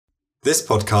This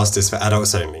podcast is for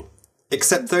adults only,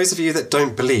 except those of you that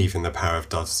don't believe in the power of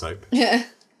Dove soap. Yeah.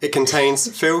 It contains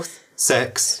filth,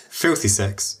 sex, filthy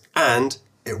sex, and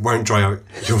it won't dry out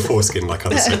your foreskin like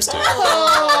other soaps do.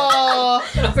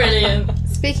 Oh, Brilliant.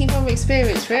 speaking from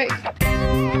experience, Rick.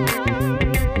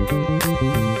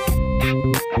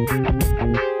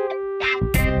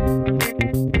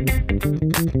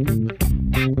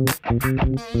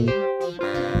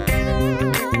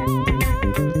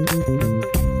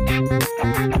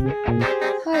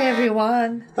 Hi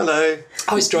everyone. Hello.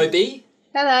 Hi, Stripey.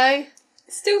 Hello.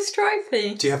 Still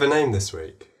stripy. Do you have a name this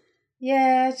week?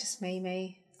 Yeah, just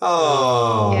Mimi.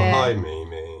 Oh, Yeah. hi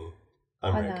Mimi.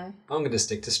 I'm I Rick. know. I'm going to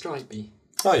stick to Stripey.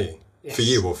 Are you? Yes. For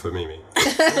you or for Mimi?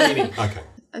 Maybe. Okay.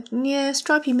 Yeah,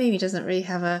 Stripey Mimi doesn't really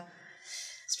have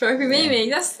Stripy Mimi.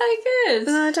 That's so good.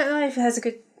 No, I don't know if it has a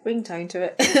good ringtone to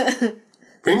it.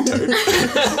 Ringtone?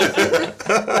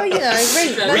 Oh, you know,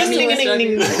 ring.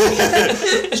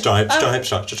 Stripe, stripe,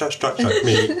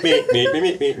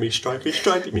 me,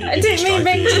 stripey, me. I didn't mean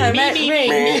ringtone, I meant ring.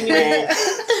 Me.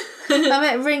 I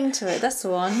meant ring to it, that's the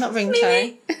one, not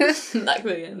ringtone. That's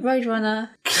brilliant. Roadrunner.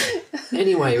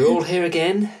 Anyway, we're all here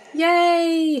again.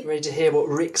 Yay! Ready to hear what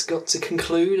Rick's got to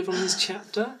conclude on this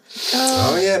chapter?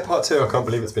 Oh yeah, part 2. I can't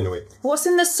believe it's been a week. What's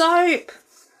in the soap?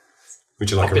 Would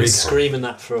you like I've a been recap? screaming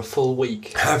that for a full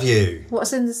week. Have you?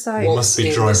 What's in the soap? It What? must be in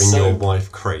the driving your soap?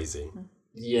 wife crazy.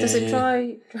 Yeah. Does it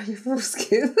dry your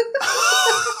foreskin?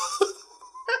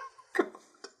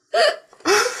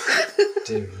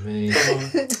 Dear me.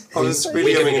 I was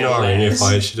really We're going gonna and get ahhing there. if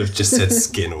I should have just said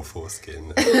skin or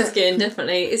foreskin. Skin,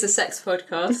 definitely. It's a sex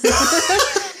podcast.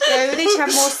 Yeah, we need to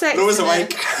have more sex. Laura's in it.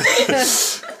 awake.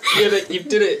 You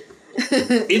did it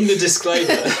in the disclaimer.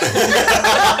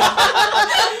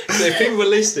 So if people were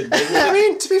listening, they would. I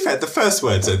mean, to be fair, the first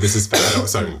word said this is for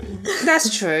adults only.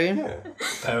 That's true. Yeah.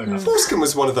 Fair enough. Foreskin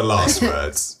was one of the last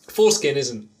words. Foreskin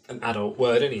isn't an adult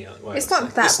word anyway. It's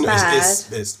not that It's, not, bad,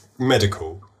 it's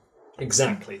medical.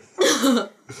 Exactly.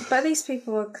 but these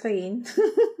people are clean.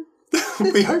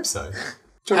 We hope so.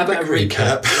 Do you How want about a quick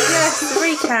recap? Yes,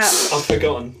 recap. I've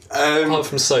forgotten. Apart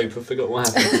from soap, I forgot what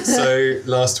happened. So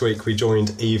last week we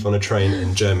joined Eve on a train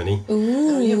in Germany.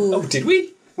 Oh, did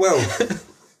we? Well,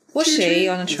 Was she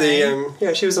on a train?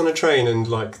 she was on a train and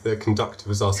like the conductor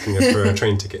was asking her for a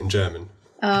train ticket in German.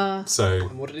 So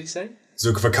And what did he say?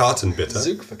 Zugfahrkarten bitte.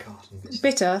 Zugverkarten.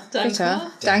 Bitter.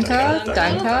 Danker.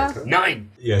 Danker.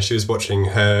 9. Yeah, she was watching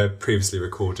her previously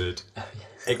recorded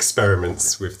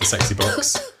experiments with the sexy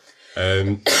box.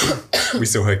 We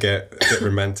saw her get a bit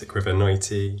romantic with a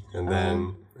nightie, and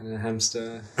then And a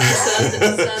hamster.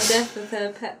 Sad death of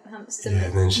her pet hamster.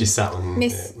 and then she sat on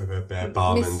Miss- it with her bare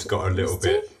bum and got a little Misty?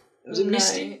 bit. Was it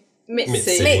Misty?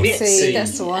 Mitzi. Mitzi,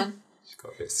 that's the one. She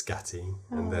got a bit scatty,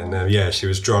 and then she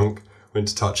was drunk. Went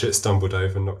to touch it, stumbled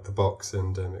over, knocked the box,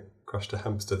 and it crushed a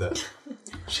hamster that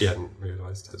she hadn't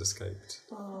realised had escaped.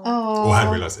 Oh. Or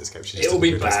had realised it escaped. She just It'll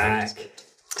didn't be realise it had back.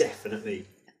 Definitely.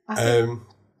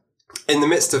 In the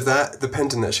midst of that, the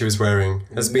pendant that she was wearing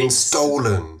has been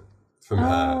stolen from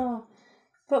her. Oh.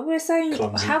 But we're saying,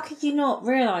 Clumsy. how could you not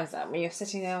realise that when you're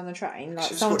sitting there on the train? Like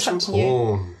She was someone watching touching you.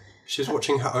 porn. She was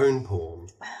watching her own porn.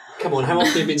 Come on, how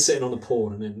often have you been sitting on a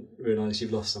porn and then realise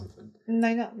you've lost something?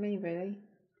 No, not me, really.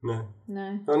 No.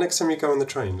 No. Well, next time you go on the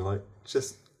train, like,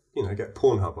 just, get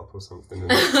Pornhub up or something.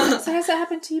 And So has that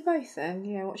happened to you both then?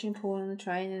 You know, watching porn on the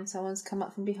train and someone's come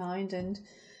up from behind and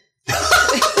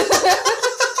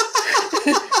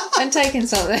and taken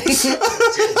something.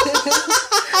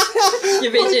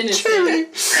 Your virginity.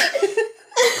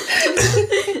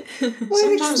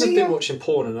 Sometimes I've been watching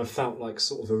porn and I've felt like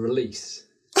sort of a release.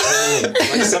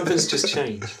 Like something's just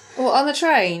changed. Well, on the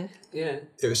train. Yeah.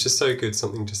 it was just so good,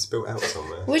 something just spilt out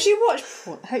somewhere. Would you watch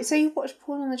porn? So you watch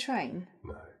porn on the train?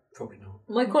 No. Probably not.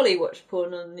 My colleague watched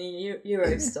porn on the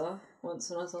Eurostar once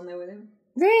when I was on there with him,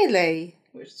 Really?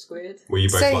 which is weird. Were you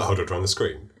both So- like huddled around the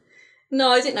screen? No,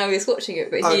 I didn't know he was watching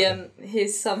it, but Okay.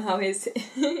 his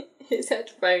his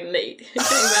headphone lead came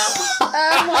out.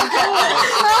 Oh my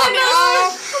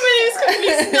I mean, he was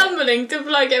completely stumbling to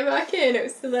plug it back in. It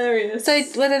was hilarious. So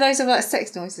were those of like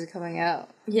sex noises coming out?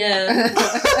 Yeah,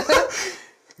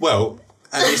 Well,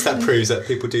 at least that proves that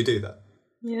people do that.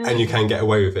 yeah. And you can get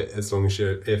away with it as long as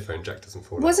your earphone jack doesn't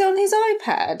fall Was out. it on his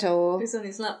iPad or? He was on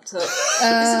his laptop. He's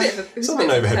a bit of a, he's It's a not an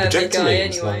bit of a overhead curvy projector guy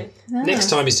means, anyway. like- No. Next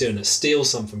time he's doing it, steal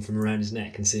something from around his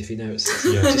neck and see if he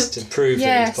notices. Yeah. Just to prove that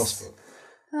Yes. it's possible.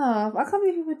 Oh, I can't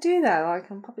believe people do that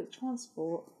like on public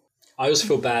transport. I always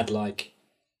feel bad, like,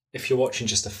 if you're watching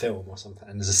just a film or something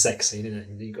and there's a sex scene in it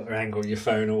and you've got your angle on your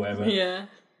phone or whatever. Yeah.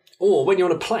 Or when you're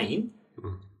on a plane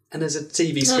and there's a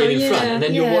TV screen in yeah. front, and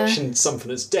then you're Yeah. watching something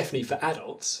that's definitely for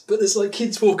adults, but there's like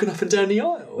kids walking up and down the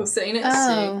aisle. Or sitting next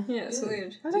Oh. to you. Yeah, it's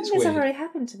weird. I don't It's think it's weird. ever really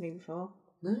happened to me before.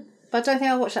 No? But I don't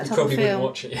think I'll watch that You type probably of wouldn't film.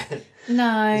 watch it. Yeah. There's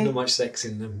not No. much sex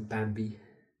in Bambi.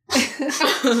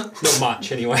 Not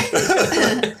much, anyway.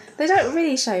 They don't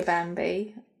really show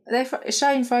Bambi. They've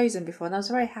shown Frozen before and I was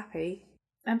very happy.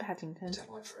 And Paddington. I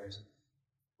don't like Frozen.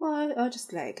 Well, I'll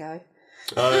just let it go.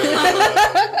 So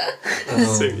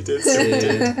you did. So you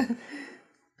did.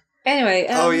 Anyway.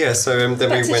 Oh yeah. So then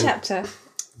Back we to went. chapter.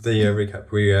 The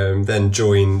recap. We then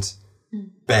joined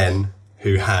Ben,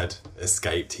 who had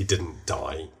escaped. He didn't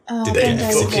die. Oh, Did Ben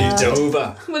get Dover. executed,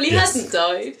 Over. Well, he Yes. hasn't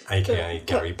died. aka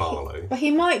Gary Barlow. But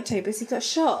he might do because he got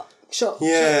shot.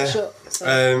 Yeah. Shot.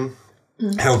 So,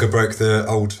 Helga broke the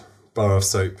old bar of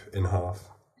soap in half.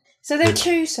 so they're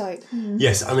two soap.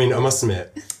 Yes, I mean, I must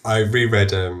admit, I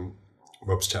reread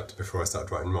Rob's chapter before I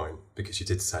started writing mine because you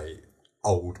did say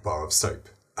old bar of soap.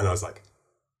 And I was like,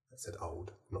 I said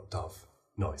old, not Dove.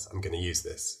 Nice, I'm going to use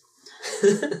this.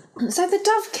 So the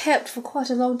dove kept for quite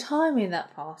a long time in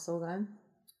that parcel then.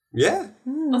 Yeah.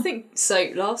 I think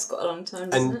soap lasts quite a long time,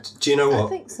 doesn't And it? do you know what? I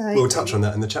think so. We'll touch on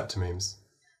that in the chapter memes.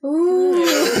 Ooh.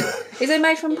 Is it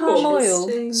made from palm oil?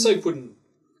 Interesting. Soap wouldn't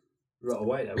rot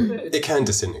away, though, would it? It can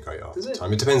disintegrate after Does it?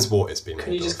 time. It depends what it's been made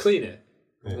Can you just of. clean it?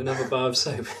 Yeah. Another bar of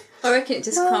soap. I reckon it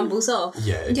just crumbles off.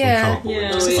 Yeah, it Yeah. can crumble. Yeah.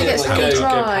 and Oh, just it like gets powder. really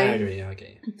dry. powdery, yeah, I get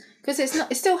you. Because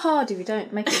it's still hard if you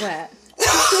don't make it wet.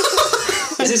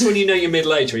 Is this when you know you're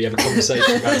middle-aged or you have a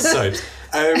conversation about Soaps.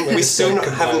 We still Soap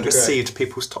haven't combined received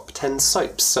people's top 10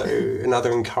 soaps, so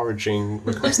another encouraging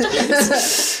request,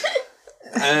 please.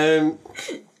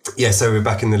 Yeah, so we're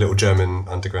back in the little German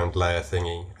underground layer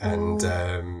thingy, and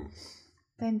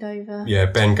Bend over. yeah,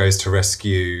 Ben goes to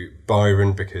rescue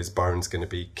Byron because Byron's going to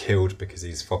be killed because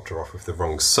he's fobbed her off with the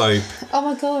wrong soap. Oh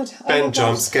my god. Ben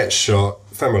jumps, gets shot,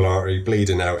 femoral artery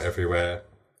bleeding out everywhere,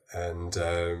 and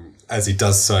as he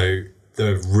does so,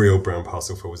 the real brown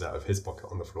parcel falls out of his pocket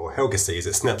on the floor. Helga sees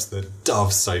it, snaps the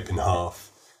Dove soap in half,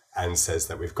 and says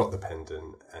that we've got the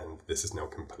pendant, and this is now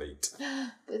complete.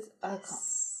 But I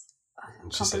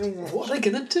And she can't said, believe it. What are they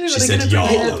going to do? She Are they said, going to bring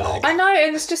 "Yarn Hitler along." back? I know,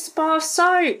 and it's just a bar of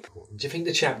soap. Do you think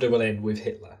the chapter will end with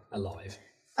Hitler alive?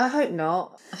 I hope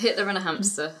not. Hitler and a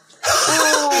hamster.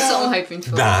 That's what I'm hoping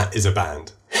for. that is a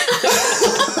band.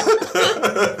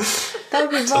 That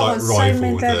would be wrong like on so rival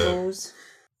many the- levels.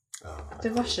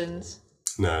 The Russians.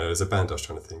 No, there's a band I was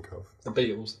trying to think of. The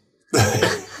Beatles.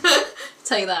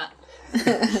 Take that.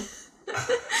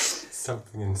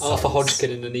 Something in Arthur Sons.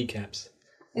 Hodgkin in the kneecaps.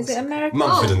 Is it American?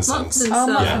 Mumford and Mumford Sons. and Oh, Sons.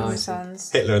 Mumford Yeah. and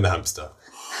Sons. Hitler and the hamster.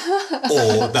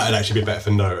 Or that'd actually be better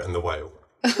for Noah and the whale.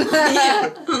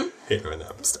 Hitler and the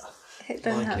hamster.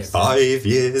 Hitler and Like it. hamster. 5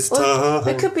 years time.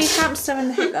 It could be hamster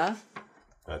and Hitler.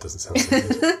 That doesn't sound so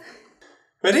good.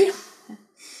 Ready?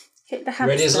 Hitler hamster.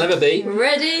 Ready as ever be.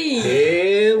 Ready.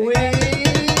 Here we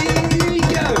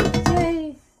go.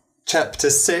 Yay. Chapter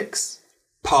 6,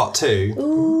 Part 2.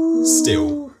 Ooh.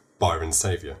 Still Byron's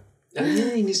saviour. Oh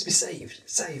yeah, he needs to be saved.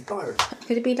 Save Byron.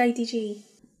 Could it be Lady G?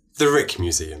 The Rick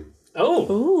Museum. Oh.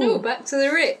 Oh, back to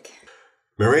the Rick.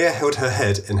 Maria held her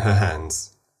head in her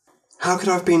hands. How could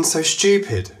I have been so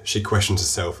stupid? She questioned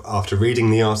herself after reading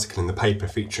the article in the paper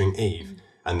featuring Eve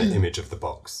and the image of the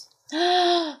box.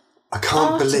 I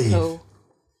can't believe. Article.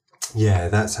 Yeah,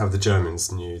 that's how the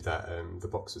Germans knew that the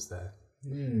box was there.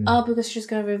 Oh, because she was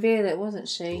going to reveal it, wasn't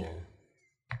she?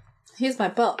 Yeah. Here's my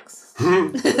box.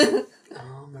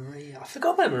 Oh, Maria. I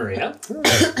forgot about Maria.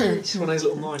 She's one of those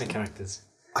little minor characters.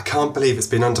 I can't believe it's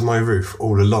been under my roof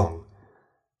all along.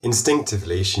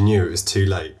 Instinctively, she knew it was too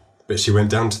late, but she went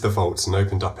down to the vaults and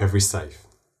opened up every safe.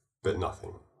 But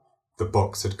nothing. The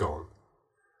box had gone.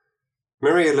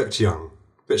 Maria looked young,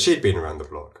 but she'd been around the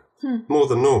block. More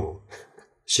than normal.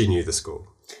 She knew the score.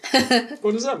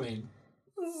 What does that mean?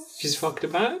 She's fucked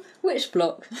about? Which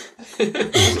block?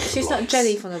 She's not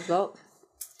Jelly from the block.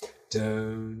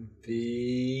 Don't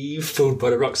be fooled by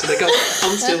the rocks. So they go,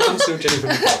 I'm still Jenny from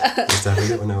the block. Used to have a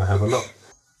little, now I have a lot.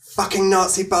 Fucking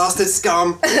Nazi bastard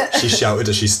scum! She shouted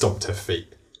as she stomped her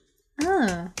feet.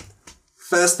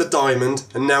 First the diamond,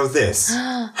 and now this.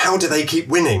 How do they keep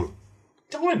winning?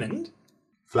 Diamond?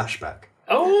 Flashback.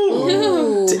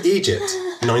 Oh! To Egypt,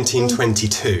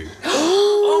 1922.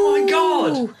 Oh my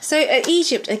god! So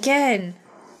Egypt again.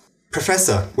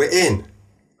 Professor, we're in.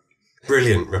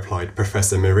 Brilliant, replied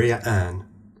Professor Maria Ann.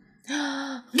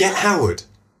 Get Howard.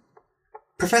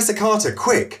 Professor Carter,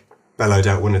 quick, bellowed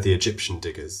out one of the Egyptian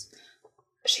diggers.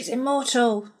 She's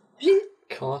immortal.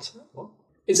 Carter? What?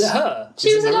 Is it her? She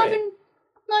Is was it alive Maria? in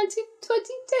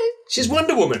 1922. She's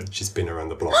Wonder Woman. She's been around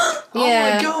the block. Oh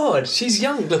Yeah. my god, she's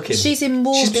young looking. She's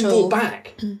immortal. She's been brought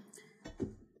back.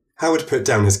 Howard put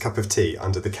down his cup of tea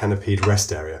under the canopied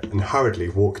rest area and hurriedly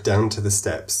walked down to the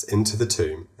steps into the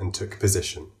tomb and took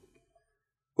position.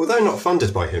 Although not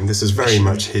funded by him, this was very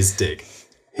much his dig,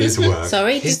 his work.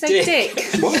 Sorry, did you His say dick.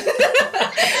 dick? What?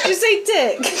 Did you say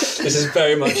dick? This is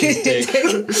very much his dick. You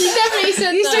definitely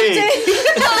said You that. said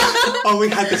dick. Oh, we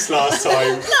had this last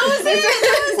time.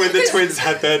 When the twins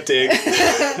had their dig.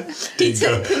 He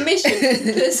took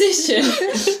position.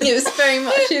 It was very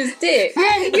much his dick.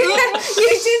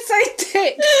 You did say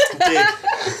dick. Dig.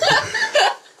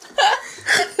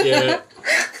 Yeah.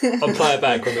 I'll play it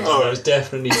back on the time. It was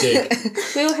definitely dick.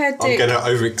 We all had I'm dick. going to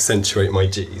over-accentuate my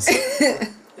G's.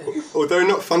 Although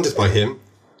not funded by him,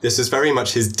 this was very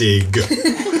much his dig.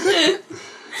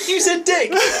 You said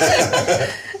dick!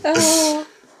 Oh.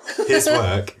 His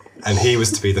work, and he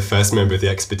was to be the first member of the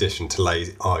expedition to lay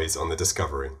eyes on the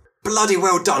discovery. Bloody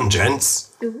well done,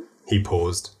 gents! He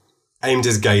paused, aimed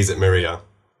his gaze at Maria.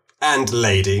 And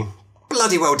lady,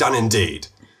 bloody well done indeed.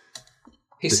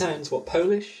 He sounds, what,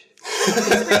 Polish?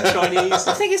 Chinese?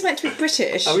 I think it's meant to be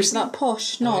British. Oh, it's not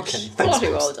posh, nosh. Okay. Thanks, Bloody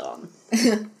Ross. well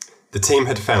done. The team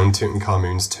had found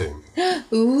Tutankhamun's tomb.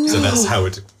 Ooh. So that's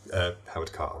Howard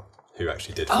Carter, who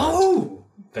actually did find it. Oh!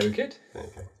 Very good. There you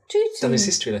go. Done his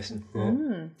history lesson.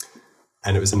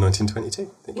 And it was in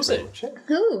 1922. Thank Was you very it? much.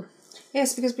 Yeah. Ooh.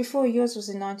 Yes, because before yours was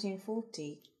in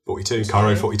 1940. 42,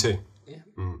 Cairo 42.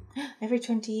 Every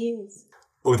 20 years.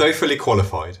 Although fully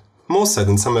qualified, more so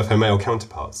than some of her male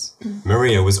counterparts,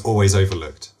 Maria was always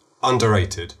overlooked,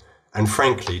 underrated, and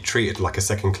frankly treated like a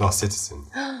second-class citizen,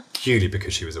 purely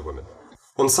because she was a woman.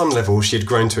 On some level, she had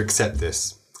grown to accept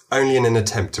this, only in an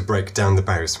attempt to break down the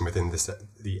barriers from within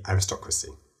the aristocracy.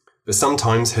 But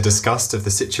sometimes her disgust of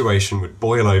the situation would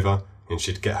boil over and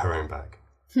she'd get her own back.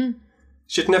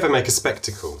 She'd never make a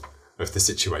spectacle of the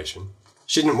situation.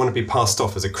 She didn't want to be passed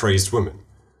off as a crazed woman.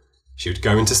 She would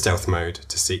go into stealth mode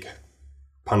to seek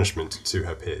punishment to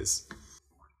her peers.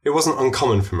 It wasn't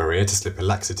uncommon for Maria to slip a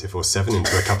laxative or 7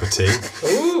 into a cup of tea,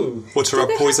 Ooh! or to rub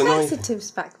poison ivy,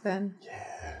 Laxatives back then.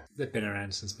 They've been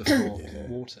around since before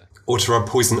water. or to rub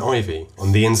poison ivy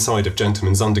on the inside of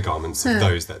gentlemen's undergarments of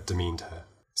those that demeaned her.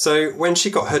 So when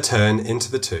she got her turn into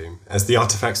the tomb, as the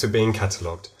artefacts were being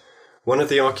catalogued, one of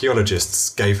the archaeologists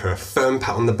gave her a firm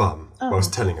pat on the bum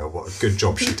whilst telling her what a good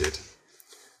job she did.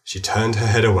 She turned her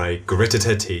head away, gritted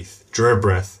her teeth, drew a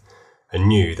breath, and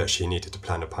knew that she needed to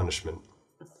plan a punishment.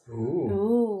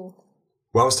 Ooh.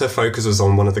 Whilst her focus was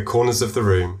on one of the corners of the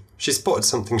room, she spotted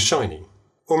something shiny,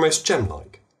 almost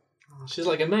gem-like. She's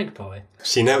like a magpie.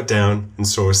 She knelt down and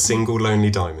saw a single lonely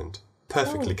diamond,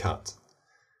 perfectly cut.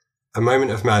 A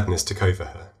moment of madness took over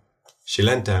her. She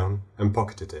leant down and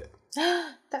pocketed it.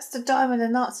 That's the diamond the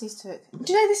Nazis took.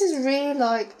 Do you know this is really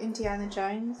like Indiana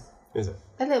Jones? Is it?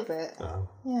 A little bit. Oh.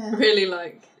 Yeah. Really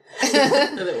like a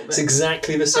little It's bit.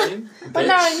 exactly the same. But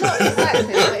no, not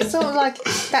exactly. But it's sort of like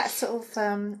that sort of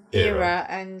era Era.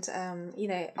 and,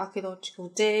 archaeological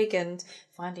dig and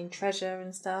finding treasure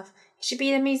and stuff. It should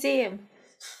be in a museum.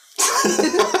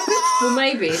 Well,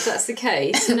 maybe if that's the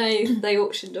case, they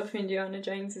auctioned off Indiana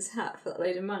Jones's hat for that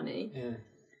load of money. Yeah.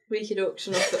 We could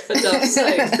auction off a Dove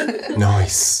soap.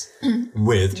 Nice.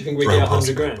 With Do you think we brown get 100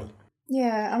 parcel grand? paper.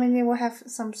 Yeah, I mean, they will have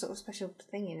some sort of special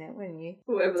thing in it, wouldn't you?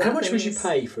 Whatever that How much thing would you is.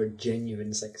 pay for a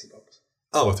genuine sexy box?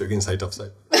 Oh, I thought you were going to say Dove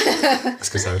soap. That's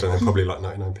because I don't know, probably like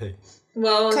 99p.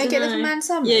 Well, Can I you get dunno. them from Ann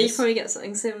Summers? Yeah, you'd probably get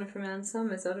something similar from Ann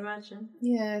Summers, I'd imagine.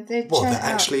 Yeah, they'd What, check that it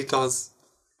out. actually does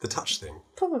the touch thing?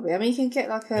 Probably. I mean, you can get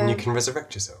like a... And you can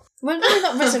resurrect yourself. Well, no,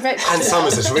 not resurrection. And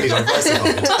Summers is really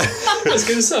diversified. I was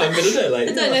going to say, I'm going to do it I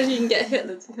later. don't know if you can get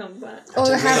Hitler to come back. Or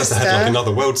the I realised they had like hamster.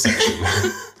 another world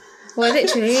section. Well, it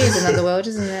literally is another world,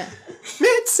 isn't it?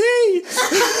 Mitzi!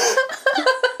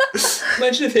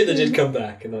 Imagine if Hitler did come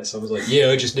back and like someone's like, yeah,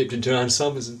 I just nipped into Ann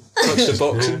Summers and touched the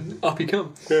box and up he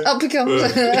come. Up it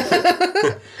comes.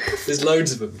 There's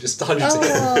loads of them, just hundreds of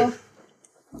them.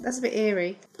 Oh, that's a bit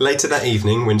eerie. Later that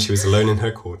evening, when she was alone in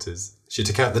her quarters, she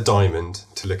took out the diamond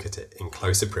to look at it in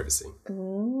closer privacy.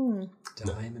 Ooh.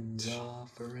 Diamonds are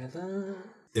forever.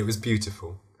 It was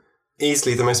beautiful.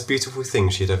 Easily the most beautiful thing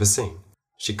she had ever seen.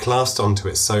 She clasped onto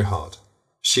it so hard.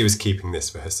 She was keeping this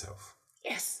for herself.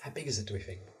 Yes. How big is it, do we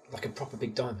think? Like a proper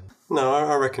big diamond? No,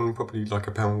 I reckon probably like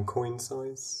a pound coin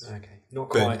size. Okay. Not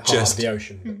But quite heart just- of the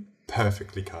ocean.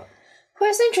 Perfectly cut. Well,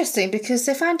 it's interesting because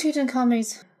they found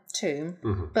Tutankhamun's tomb,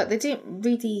 Mm-hmm. but they didn't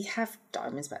really have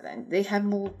diamonds back then. They had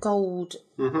more gold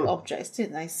Mm-hmm. objects,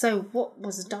 didn't they? So what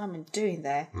was a diamond doing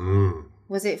there? Mm.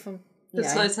 Was it from The you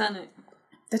know, Titanic.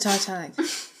 the Titanic?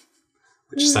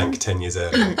 Which sank 10 years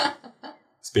earlier.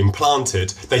 It's been planted.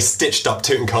 They stitched up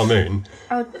Tutankhamun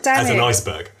Oh, damn as it. an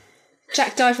iceberg.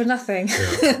 Jack died for nothing.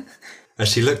 As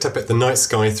she looked up at the night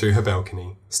sky through her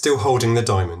balcony, still holding the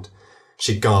diamond,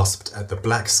 she gasped at the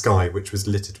black sky which was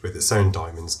littered with its own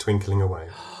diamonds twinkling away.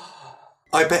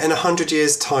 I bet in 100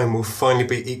 years' time we'll finally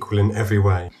be equal in every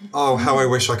way. Oh, how I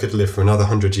wish I could live for another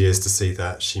 100 years to see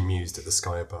that, she mused at the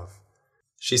sky above.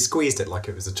 She squeezed it like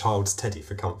it was a child's teddy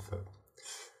for comfort.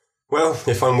 Well,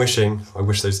 if I'm wishing, I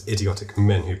wish those idiotic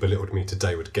men who belittled me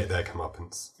today would get their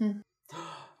comeuppance.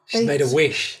 She's made a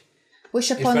wish. Wish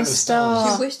In upon front a of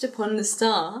star. She wished upon the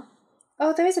star.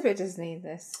 Oh, there is a bit of Disney in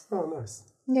this. Oh, nice.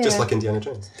 Yeah. Just like Indiana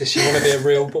Jones. Does she want to be a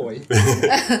real boy?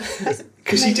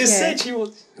 Because she just said she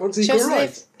wants to She equal wants to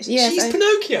rights. live- yes, She's I-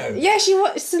 Pinocchio. Yeah, she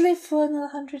wants to live for another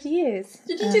 100 years.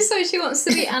 Did you just say she wants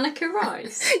to be Annika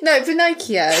Rice? No,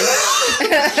 Pinocchio.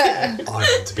 I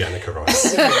want to be Annika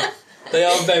Rice. They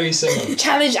are very similar.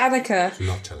 Challenge Annika.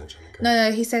 Love Challenge Annika.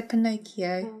 No, he said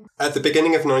Pinocchio. At the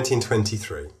beginning of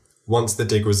 1923, once the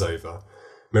dig was over,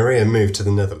 Maria moved to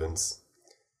the Netherlands.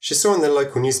 She saw in the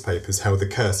local newspapers how the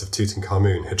curse of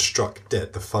Tutankhamun had struck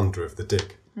dead the funder of the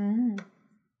dig.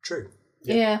 True.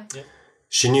 Yeah.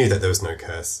 She knew that there was no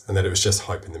curse and that it was just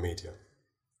hype in the media.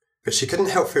 But she couldn't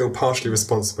help feel partially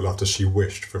responsible after she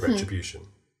wished for retribution.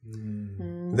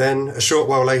 Then, a short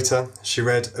while later, she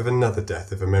read of another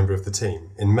death of a member of the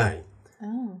team in May.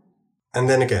 And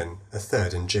then again, a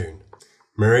third in June.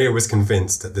 Maria was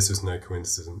convinced that this was no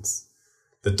coincidence.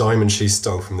 The diamond she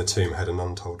stole from the tomb had an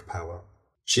untold power.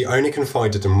 She only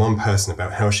confided in one person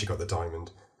about how she got the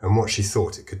diamond and what she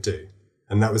thought it could do,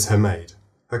 and that was her maid,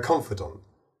 her confidant,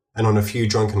 and on a few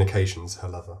drunken occasions, her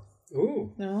lover.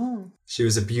 Ooh. Oh. She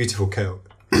was a beautiful girl.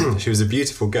 She was a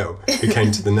beautiful girl who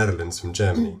came to the Netherlands from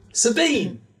Germany.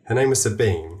 Sabine. Her name was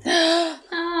Sabine,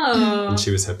 Oh. and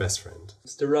she was her best friend.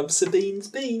 Mr. Rub Sabine's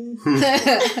bean.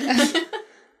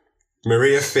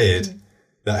 Maria feared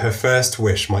that her first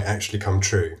wish might actually come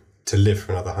true, to live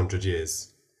for another 100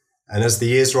 years. And as the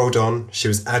years rolled on, she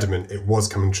was adamant it was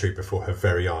coming true before her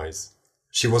very eyes.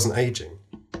 She wasn't aging.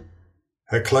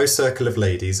 Her close circle of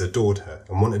ladies adored her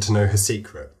and wanted to know her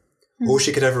secret. All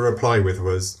she could ever reply with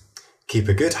was, "Keep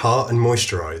a good heart and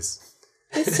moisturise."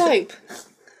 With soap.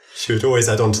 She would always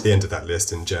add on to the end of that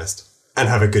list in jest, "and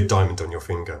have a good diamond on your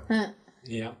finger."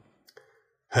 Yeah.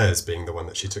 Hers being the one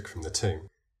that she took from the tomb.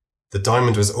 The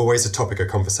diamond was always a topic of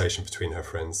conversation between her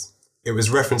friends. It was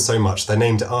referenced so much they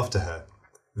named it after her,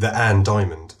 the Anne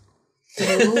Diamond.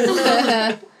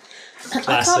 I can't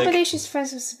Classic. believe she's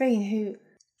friends with Sabine, who...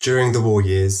 During the war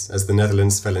years, as the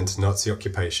Netherlands fell into Nazi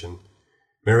occupation,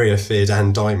 Maria feared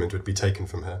Anne Diamond would be taken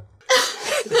from her.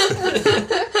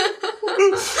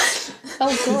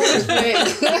 Oh, God, Rick.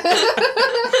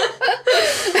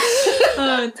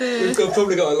 Oh dear. We've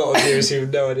probably got a lot of viewers who have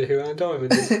no idea who Anne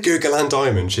Diamond is. Google Anne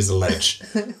Diamond, she's alleged.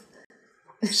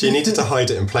 She needed to hide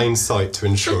it in plain sight to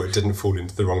ensure it didn't fall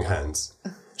into the wrong hands.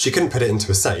 She couldn't put it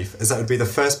into a safe, as that would be the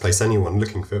first place anyone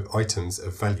looking for items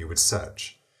of value would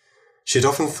search. She had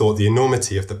often thought the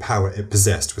enormity of the power it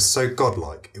possessed was so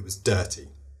godlike it was dirty.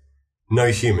 No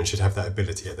human should have that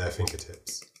ability at their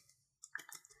fingertips.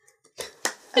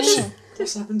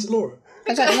 What's happened to Laura?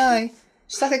 I don't know.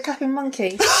 She's like a clapping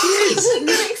monkey. I'm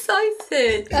not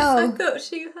excited. Oh. I thought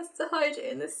she has to hide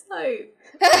it in the soap.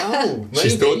 Oh, maybe.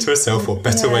 She thought to herself, what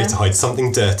better way Yeah. to hide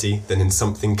something dirty than in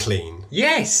something clean?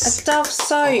 Yes! Dove Oh,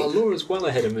 soap. Laura's well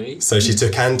ahead of me. So she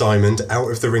took Anne Diamond out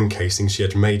of the ring casing she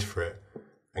had made for it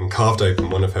and carved open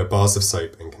one of her bars of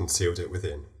soap and concealed it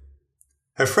within.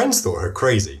 Her friends thought her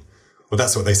crazy, or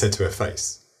that's what they said to her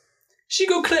face. She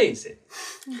go crazy.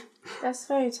 That's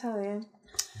very Italian.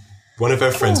 One of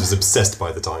her friends was obsessed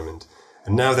by the diamond,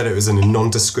 and now that it was in a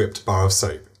nondescript bar of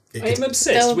soap, it I'm could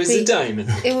obsessed with the diamond.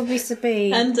 It would be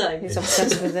Sabine. And Diamond. Who's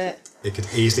obsessed with it.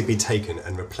 easily be taken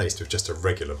and replaced with just a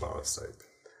regular bar of soap.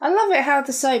 I love it how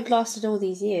the soap lasted all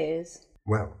these years.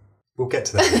 Well, we'll get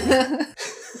to that.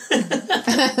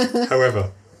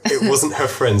 However, it wasn't her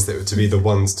friends that were to be the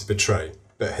ones to betray,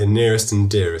 but her nearest and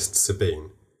dearest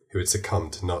Sabine, who had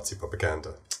succumbed to Nazi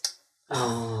propaganda.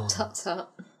 Oh, Tut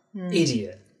tut.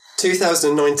 idiot.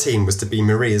 2019 was to be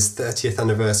Maria's 30th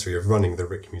anniversary of running the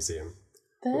Rick Museum.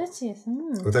 30th.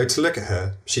 Although to look at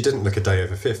her, she didn't look a day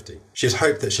over 50. She had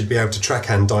hoped that she'd be able to track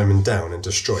Anne Diamond down and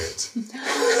destroy it.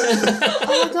 Oh,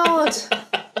 my God.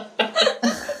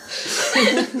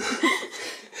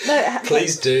 No,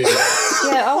 Please do.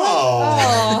 yeah,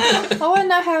 I want to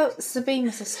know how Sabine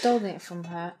must have stolen it from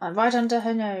her. Right under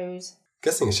her nose.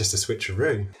 Guessing it's just a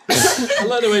switcheroo. I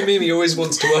like the way Mimi always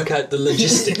wants to work out the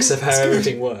logistics of how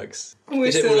everything works. We're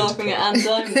Is it still all into laughing at Anne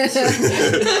Diamond.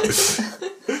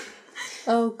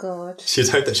 Oh, God. She'd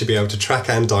hoped that she'd be able to track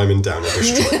Anne Diamond down and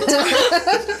destroy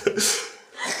it.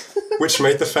 Which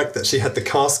made the fact that she had the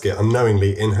casket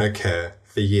unknowingly in her care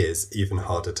for years even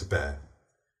harder to bear.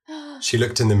 She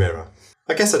looked in the mirror.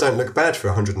 I guess I don't look bad for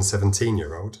a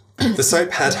 117-year-old. The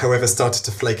soap had, however, started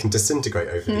to flake and disintegrate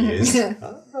over the years.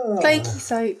 Flaky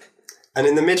soap. And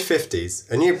in the mid-50s,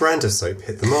 a new brand of soap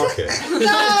hit the market.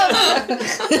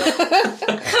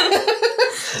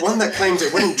 One that claimed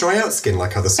it wouldn't dry out skin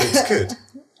like other soaps could.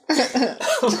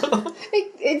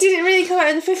 It didn't really come out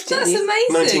in the 50s. That's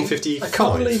amazing. 1955. I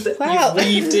can't believe that Wow. you've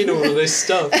weaved in all of this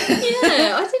stuff.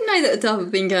 Yeah, I didn't know that Dove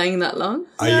had been going that long.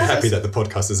 Are you happy that the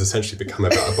podcast has essentially become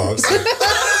about a bar of soap?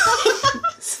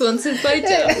 Sponsored by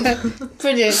Dove.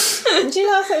 Brilliant. Do you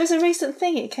know if it was a recent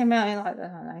thing? It came out in, like, I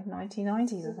don't know,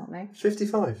 1990s or something.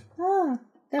 55. Oh,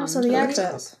 never saw the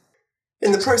adverts.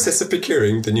 In the process of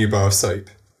procuring the new bar of soap,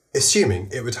 assuming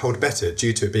it would hold better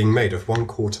due to it being made of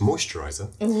 1/4 moisturiser,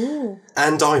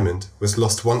 Anne Diamond was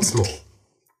lost once more.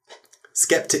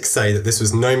 Skeptics say that this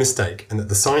was no mistake and that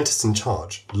the scientists in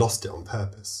charge lost it on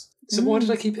purpose. So why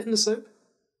did I keep it in the soap?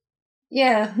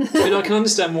 Yeah. I mean, I can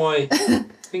understand why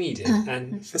Thingy did.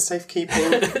 And For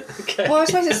safekeeping. okay. Well, I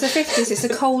suppose it's the 50s. It's the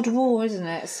Cold War, isn't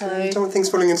it? So, You don't want things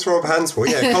falling into rubber hands for.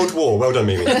 Yeah, Cold War. Well done,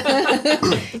 Mimi. Cold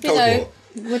War.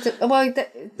 with the, well,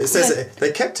 It says that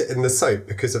they kept it in the soap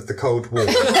because of the Cold War.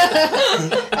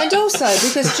 and also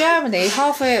because Germany,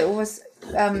 half of it was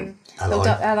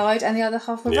Allied and the other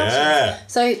half were Yeah. Russian.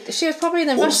 So she was probably in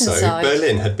the Russian Also, side.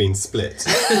 Berlin had been split.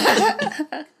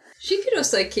 She could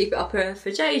also keep it up her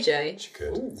for JJ. She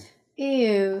could.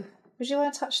 Ew. Would you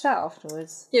want to touch that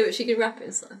afterwards? Yeah, but she could wrap it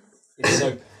in something. In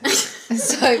soap.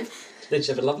 So, Then she'd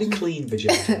have a lovely clean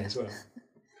vagina as well.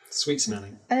 Sweet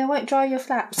smelling. and it won't dry your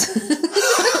flaps.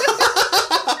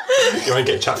 You won't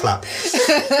get chat flap.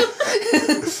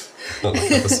 Not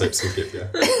like other soaps will give you.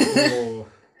 Oh.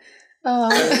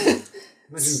 Oh.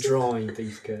 Imagine dry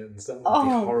beef curtains. That would be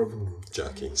horrible.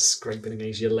 Jerky. Scraping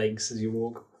against your legs as you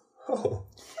walk. Oh.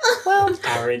 Well,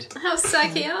 Arid. How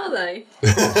saggy are they?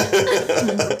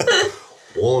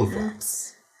 Worn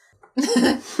flaps.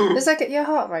 does that get your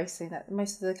heart racing that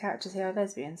most of the characters here are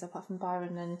lesbians, apart from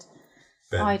Byron and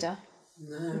Ben. Ida?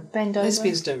 No. Bend over.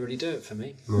 Lesbians don't really do it for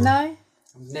me. No?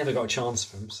 I've never got a chance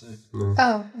for them, so. Oh.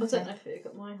 I don't know if it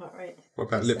got my heart rate. What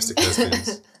about lipstick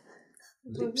lesbians?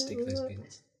 Lipstick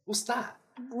lesbians. What's that?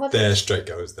 What? They're straight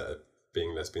girls that are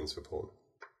being lesbians for porn.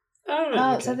 Oh,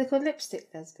 Oh, okay. so they're called lipstick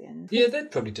lesbians. Yeah,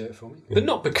 they'd probably do it for me. But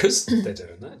not because they're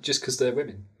doing that, just because they're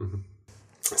women.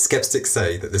 Skeptics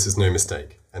say that this is no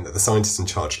mistake and that the scientists in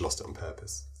charge lost it on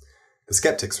purpose. The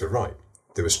skeptics were right.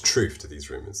 There was truth to these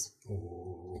rumours.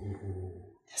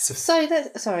 So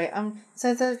that so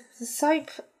the soap,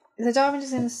 the diamond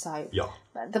is in the soap. Yeah.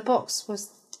 The box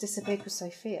was disappeared with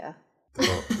Sophia.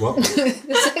 What?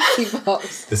 The sexy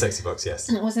box The sexy box,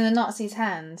 yes. was in the Nazi's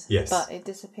hand. Yes. But it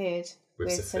disappeared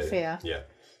with Sophia. Yeah.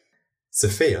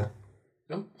 Sophia,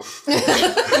 Oh.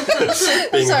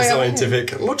 being Sorry, a I'm-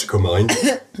 scientific, logical mind,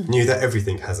 knew that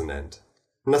everything has an end.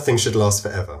 Nothing should last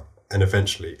forever, and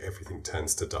eventually everything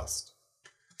turns to dust.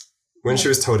 When she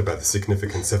was told about the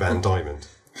significance of Anne Diamond,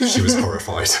 she was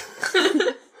horrified.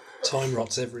 Time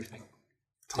rots everything.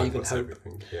 Time Even was hope.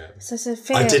 everything, yeah. So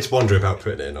Sophia. I did wonder about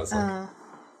putting it in. I was like,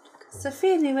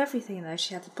 Sophia knew everything though.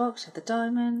 She had the box, she had the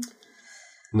diamond.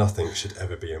 nothing should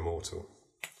ever be immortal.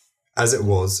 As it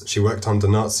was, she worked under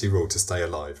Nazi rule to stay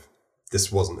alive. This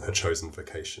wasn't her chosen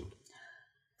vocation.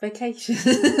 Vacation.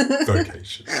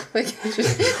 Vocation.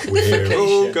 Vacation. We're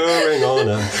all going on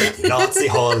a Nazi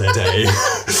holiday.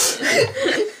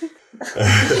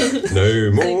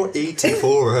 No more eating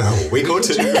for a week or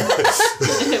two.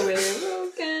 We're all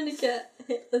gonna get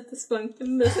hit with the spunk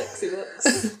in the sexy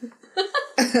box.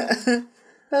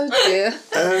 Oh dear.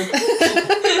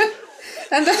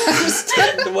 And the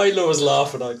hamster. The way Laura's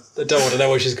laughing, I don't want to know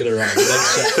what she's going to write.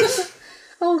 Next chat.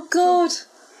 Oh God.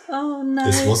 Oh no.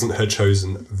 This wasn't her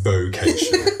chosen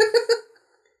vocation.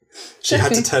 She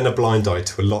had to turn a blind eye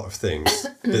to a lot of things,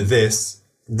 but this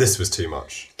was too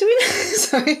much. Do we know?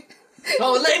 Sorry.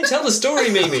 Oh, let him tell the story,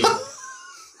 Mimi. Do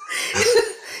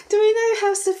we know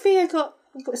how Sophia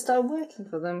started working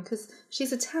for them? Because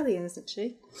she's Italian, isn't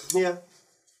she? Yeah.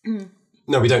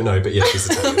 No, we don't know, but yeah, she's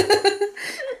Italian.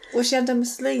 Was she under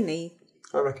Mussolini?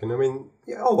 I reckon. I mean,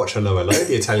 yeah, I'll watch her lower low.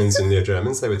 The Italians and the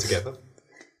Germans, they were together.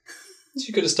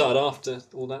 She could have started after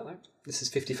all that, though. This is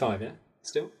 55, yeah?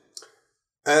 Still?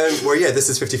 Well, yeah, this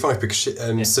is 55 because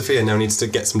Sophia now needs to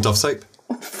get some Dove soap.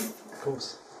 Of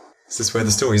course. This is where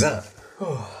the story's at.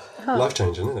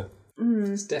 Life-changing, isn't it?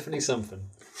 It's definitely something.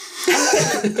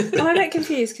 I'm a bit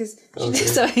confused because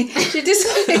she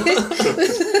decided.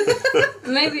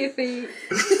 Maybe if he...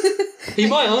 He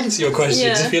might answer your questions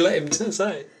Yeah. if you let him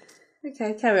say.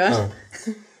 Okay, carry on. Oh.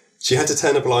 She had to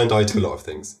turn a blind eye to a lot of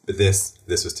things, but this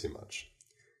was too much.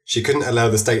 She couldn't allow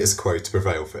the status quo to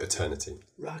prevail for eternity.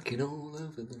 Rocking all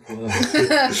over the world.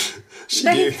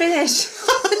 Let him finish.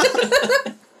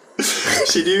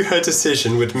 She knew her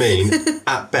decision would mean,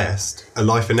 at best, a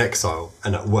life in exile,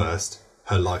 and at worst,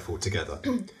 her life altogether.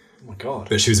 Oh my God.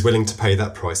 But she was willing to pay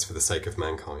that price for the sake of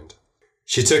mankind.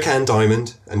 She took Anne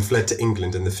Diamond and fled to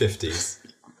England in the 50s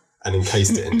and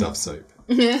encased it in Dove soap.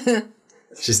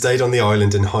 She stayed on the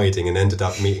island in hiding and ended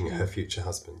up meeting her future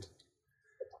husband.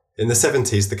 In the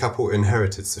 70s, the couple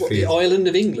inherited Sophia. The island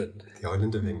of England? The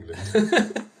island of England.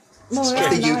 Well, we are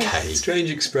The an UK. Strange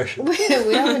expression. island.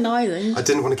 We are an island. I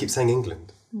didn't want to keep saying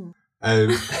England. UK.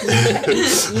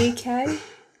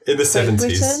 In the 70s.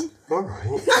 Britain. All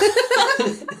right.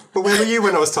 But where were you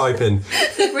when I was typing?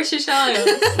 The British Isles.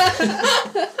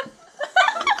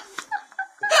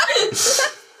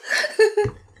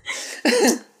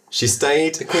 She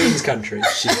stayed. The Queen's country.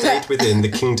 She stayed within the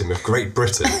kingdom of Great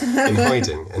Britain in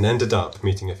hiding and ended up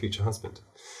meeting her future husband.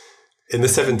 In the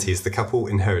 70s, the couple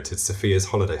inherited Sophia's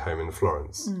holiday home in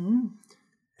Florence.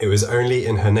 It was only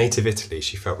in her native Italy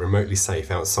she felt remotely safe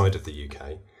outside of the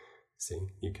UK. See,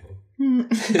 UK. And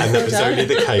that was only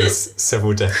the case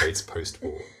several decades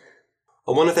post-war.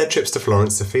 On one of their trips to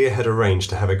Florence, Sophia had arranged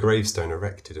to have a gravestone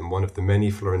erected in one of the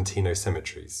many Florentino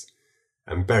cemeteries.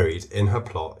 And buried in her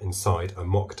plot inside a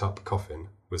mocked-up coffin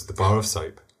was the bar of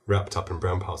soap wrapped up in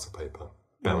brown parcel paper,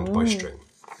 bound by string.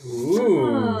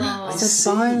 Ooh.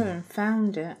 So Byron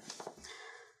found it.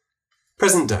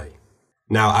 Present day.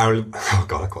 Now, oh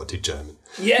God, I've got to do German.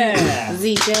 Yeah.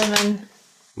 The German.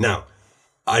 Now,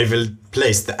 I will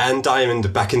place the Anne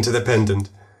Diamond back into the pendant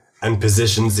and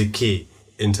position the key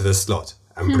into the slot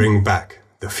and bring back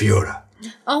the Führer.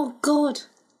 Oh God.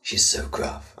 She's so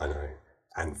gruff. I know.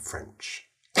 And French.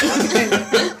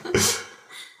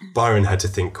 Byron had to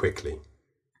think quickly.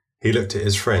 He looked at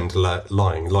his friend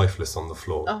lying lifeless on the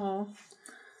floor. Oh.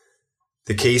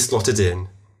 The key slotted in,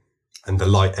 and the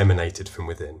light emanated from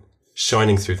within,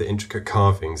 shining through the intricate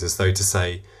carvings as though to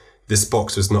say, this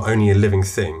box was not only a living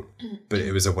thing, but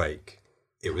it was awake.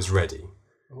 It was ready.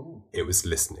 It was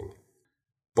listening.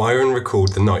 Byron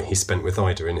recalled the night he spent with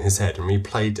Ida in his head and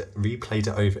replayed it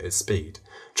over at speed,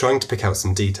 trying to pick out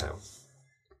some detail.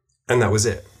 And that was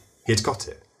it. He had got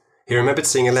it. He remembered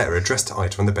seeing a letter addressed to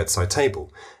Ida on the bedside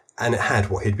table, and it had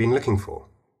what he'd been looking for.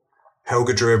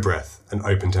 Helga drew a breath and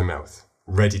opened her mouth,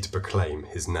 ready to proclaim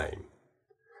his name.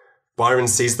 Byron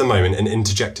seized the moment and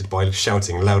interjected by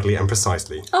shouting loudly and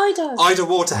precisely, Ida. Ida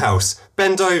Waterhouse,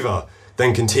 bend over!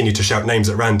 Then continued to shout names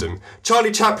at random.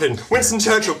 Charlie Chaplin, Winston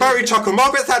Churchill, Barry Chuckle,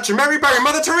 Margaret Thatcher, Mary Berry,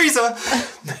 Mother Teresa!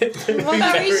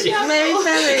 Mary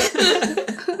Berry.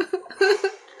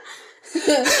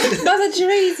 Mother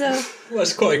Teresa. Well,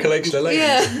 that's quite a collection of ladies.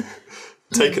 Yeah.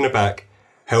 Taken aback,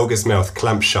 Helga's mouth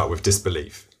clamped shut with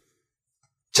disbelief.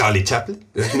 Charlie Chaplin?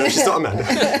 No, she's not a man.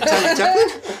 Charlie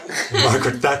Chaplin?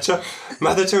 Margaret Thatcher?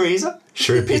 Mother Teresa?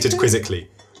 She repeated quizzically.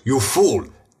 You fool!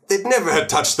 They'd never had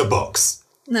touched the box.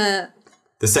 Nah.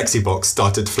 The sexy box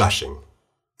started flashing,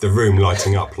 the room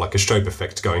lighting up like a strobe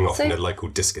effect going off in a local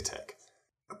discotheque.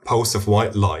 A pulse of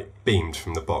white light beamed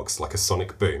from the box like a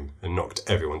sonic boom and knocked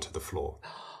everyone to the floor.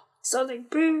 Sonic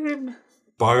boom.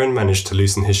 Byron managed to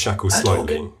loosen his shackles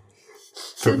slightly,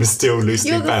 but was still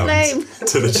loosely You're the bound flame.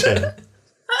 to the chair.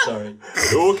 Sorry.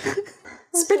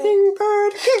 Spinning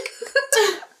bird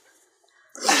kick.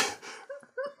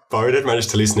 Byron had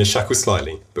managed to loosen his shackles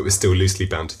slightly, but was still loosely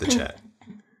bound to the chair.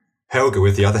 Helga,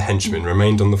 with the other henchmen,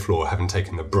 remained on the floor, having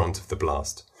taken the brunt of the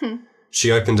blast.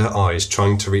 She opened her eyes,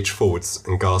 trying to reach forwards,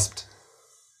 and gasped,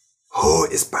 "Oh,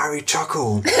 it's Barry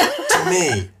Chuckle! To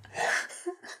me!"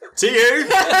 "To you!"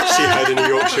 she heard in a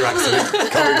Yorkshire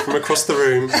accent, coming from across the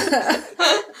room.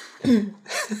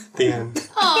 The end.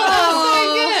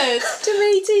 Oh, To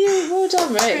me, to you. Well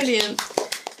done, Rick. brilliant.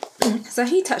 So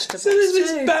he touched the box So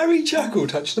this too. Barry Chuckle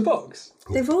touched the box.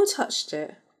 They've all touched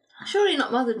it. Surely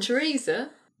not Mother Teresa.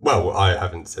 Well, I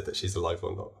haven't said that she's alive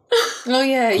or not. Oh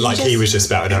yeah. He was just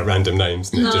spouting out random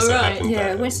names, and it Oh, just so right. happened Yeah,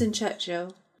 that, Winston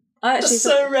Churchill. I actually That's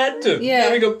so random. Yeah.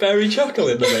 Now we got Barry Chuckle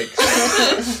in the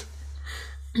mix.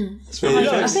 That's really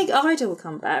I nice. think Ida will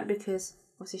come back because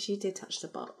obviously she did touch the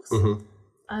box.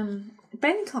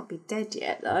 Ben can't be dead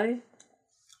yet though.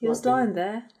 He was lying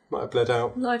there. might have bled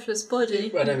out. Lifeless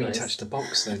body. I don't mean he touched the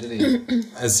box though, did he?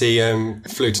 As he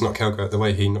flew to knock Helga out the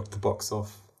way, he knocked the box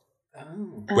off.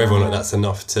 Whether or not that's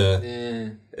enough to... Yeah.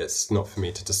 It's not for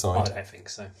me to I decide. don't think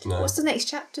so. No. What's the next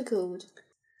chapter called?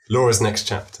 Laura's next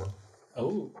chapter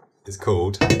Oh. is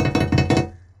called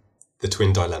The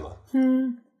Twin Dilemma.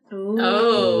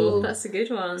 Oh, that's a good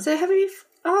one. So have you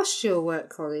asked your work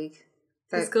colleague?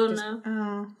 It's gone now.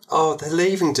 Oh. Oh, the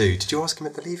leaving do. Did you ask him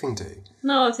at the leaving do?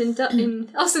 No, I was in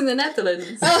the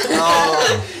Netherlands.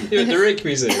 Oh. You're at the Rick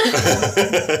Museum.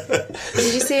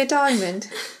 Did you see a diamond?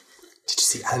 Did you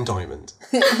see Anne Diamond?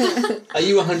 Are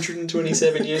you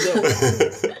 127 years old?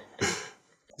 It's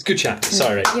a good chat.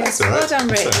 Sorry, Rick. Yes, all right. well done,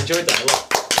 Rick. I enjoyed that a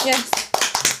lot. Yes.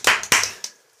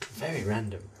 Very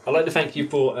random. I'd like to thank you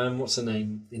for, what's her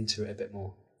name, into it a bit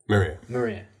more. Maria.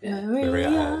 Maria. Yeah. Maria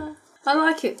Ann. I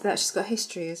like it that she's got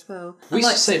history as well. We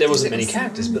used to say there wasn't many Because-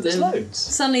 characters, but there's loads.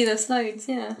 Suddenly there's loads,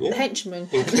 yeah. The henchman.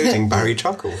 Including Barry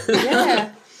Chuckle.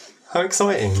 Yeah. How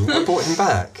exciting. I brought him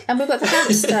back. And we've got the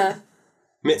hamster.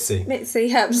 Mitzi. Mitzi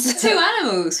hamster. 2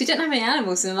 animals. We didn't have any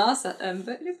animals in the last book,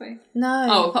 did we? No.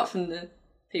 Oh, apart from the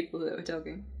people that were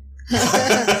dogging.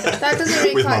 That doesn't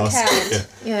really With quite masks, count.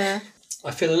 Yeah. I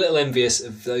feel a little envious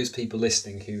of those people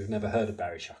listening who have never heard of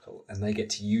Barry Chuckle and they get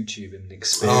to YouTube him and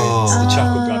experience the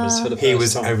Chuckle Brothers for the first He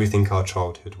was time. everything our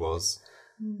childhood was.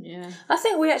 Yeah. I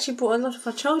think we actually brought a lot of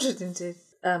our childhood into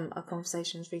our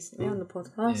conversations recently on the Yeah,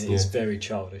 podcast. he's very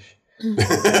childish. We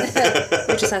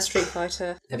just had Street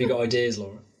Fighter. Have you got ideas,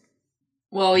 Laura?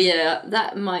 Well, yeah,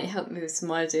 that might help me with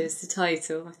some ideas. The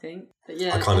title, I think. But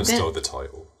yeah, I kind of stole the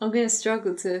title. I'm going to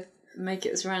struggle to make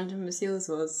it as random as yours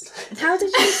was. How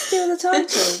did you steal the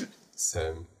title?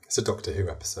 It's a Doctor Who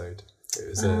episode. It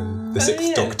was the Sixth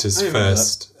yeah. Doctor's I remember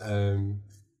first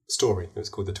story. It was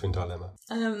called The Twin Dilemma.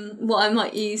 What I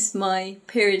might use my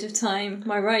period of time,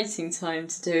 my writing time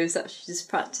to do is actually just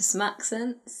practice some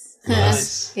accents.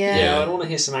 Nice. Yeah. I want to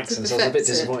hear some accents. I was a bit perfect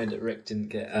it. disappointed that Rick didn't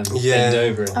get Yeah. bend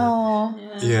over on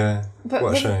Oh. Yeah. What a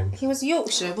was- shame. He was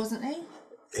Yorkshire, wasn't he?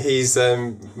 He's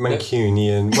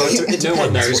Mancunian. Well, it No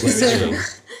one depends knows what where he's he's from. from.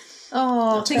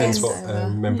 Oh, Depends it's what over.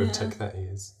 member of Tech that he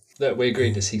is. Look, we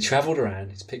agreed this. He travelled around.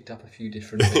 He's picked up a few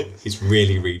different things. He's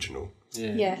really regional.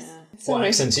 Yeah. Yes. What Sorry.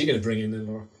 accents are you going to bring in then,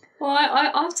 Laura? Well,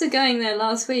 I after going there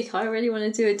last week, I really want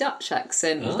to do a Dutch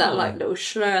accent with that Oh. like little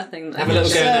slur thing. Have a little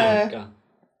go now. Sure. Go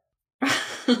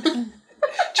on.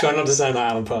 Try not to sound like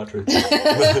Alan Partridge.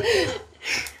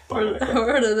 But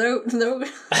No.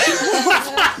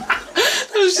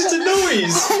 That was just a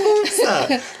noise. what was that?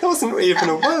 That wasn't even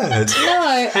a word.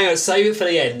 No. Hang on, save it for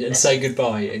the end and say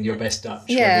goodbye in your best Dutch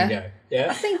Yeah. when we go. Yeah?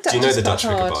 I think Do you Dutch know is the quite Dutch for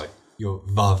hard. goodbye? You're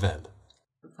vaarwel.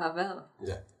 Pavel.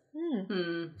 Yeah.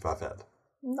 Vaarwel.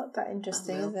 Not that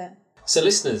interesting, is it? So,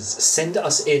 listeners, send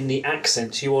us in the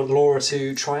accents you want Laura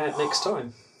to try out next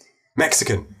time.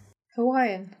 Mexican.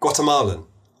 Hawaiian. Guatemalan.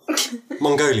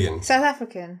 Mongolian. South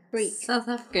African. Greek. South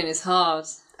African is hard.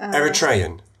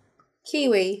 Eritrean.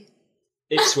 Kiwi.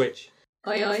 Ipswich.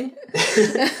 Oi oi.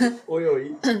 Oi,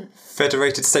 oi.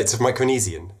 Federated States of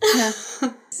Micronesian.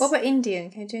 What about Indian?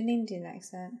 Can you do an Indian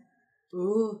accent?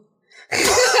 Ooh.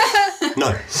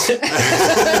 No.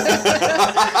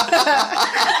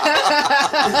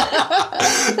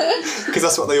 Because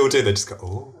that's what they all do. They just go,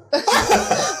 oh.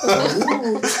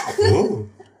 Ooh.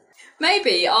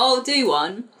 Maybe I'll do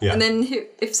one, Yeah. and then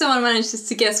if someone manages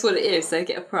to guess what it is, they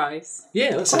get a prize.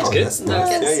 Yeah, that sounds Oh, good. that's No, nice.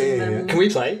 get Yeah, some, yeah, yeah. Can we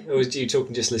play? Or are you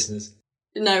talking just listeners?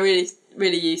 No, really,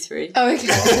 really, you three. Oh, okay.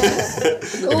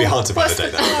 It'd be hard to What's the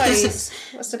validate that. prize?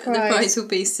 What's the The prize? prize will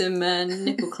be some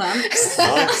nipple clamps.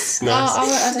 Nice, Oh, nice.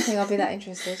 I don't think I'll be that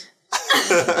interested.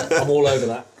 I'm all over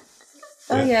that.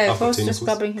 Oh Yeah, yeah, I've got Ross two just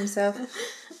nipples. bubbling himself.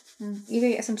 You're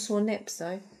gonna get some sore nips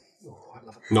though. Oh, I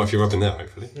love it. Not if you're rubbing there,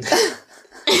 hopefully.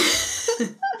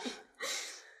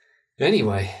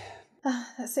 Anyway,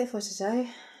 That's it for today.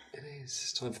 it is.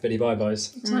 It's time for Betty Bye-Byes.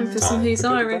 Time for some Time Who's for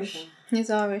Betty Irish. Who's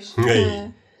Irish?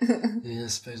 Hey. Yeah, I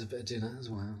suppose I better do that as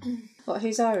well. What?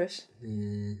 Who's Irish?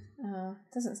 Yeah. Oh,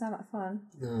 doesn't sound like fun.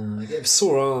 No, I get a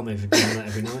sore arm over doing that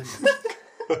every night.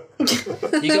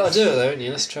 You got to do it though, haven't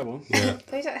you? That's the trouble. Yeah.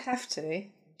 But you don't have to.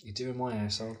 You do in my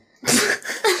household.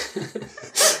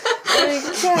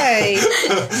 Okay.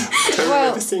 Don't Well-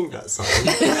 remember seeing that song.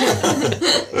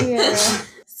 Yeah.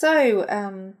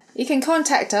 So, you can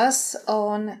contact us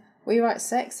on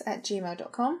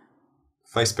wewritesex@gmail.com.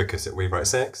 Facebook us at We Write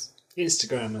Sex.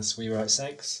 Instagram us, We Write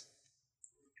Sex.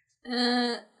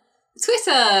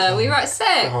 Twitter, we write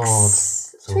sex. Oh,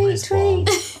 it's Tweet, always tweet.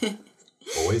 one.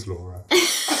 Always Laura.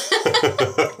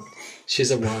 She's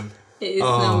a one. It is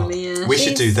Oh, normally, yeah. we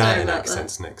should do that Sorry in about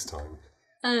accents next time.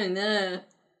 Oh no.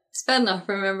 It's bad enough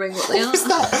remembering what they are.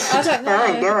 I don't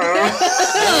know.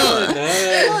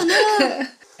 Oh, no.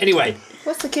 Anyway,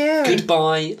 What's the gear?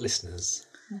 goodbye, listeners.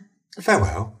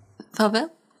 Farewell. Pavel?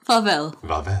 Pavel.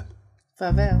 Vavel.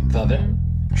 Farewell. Love it.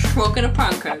 Walking a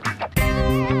prank road.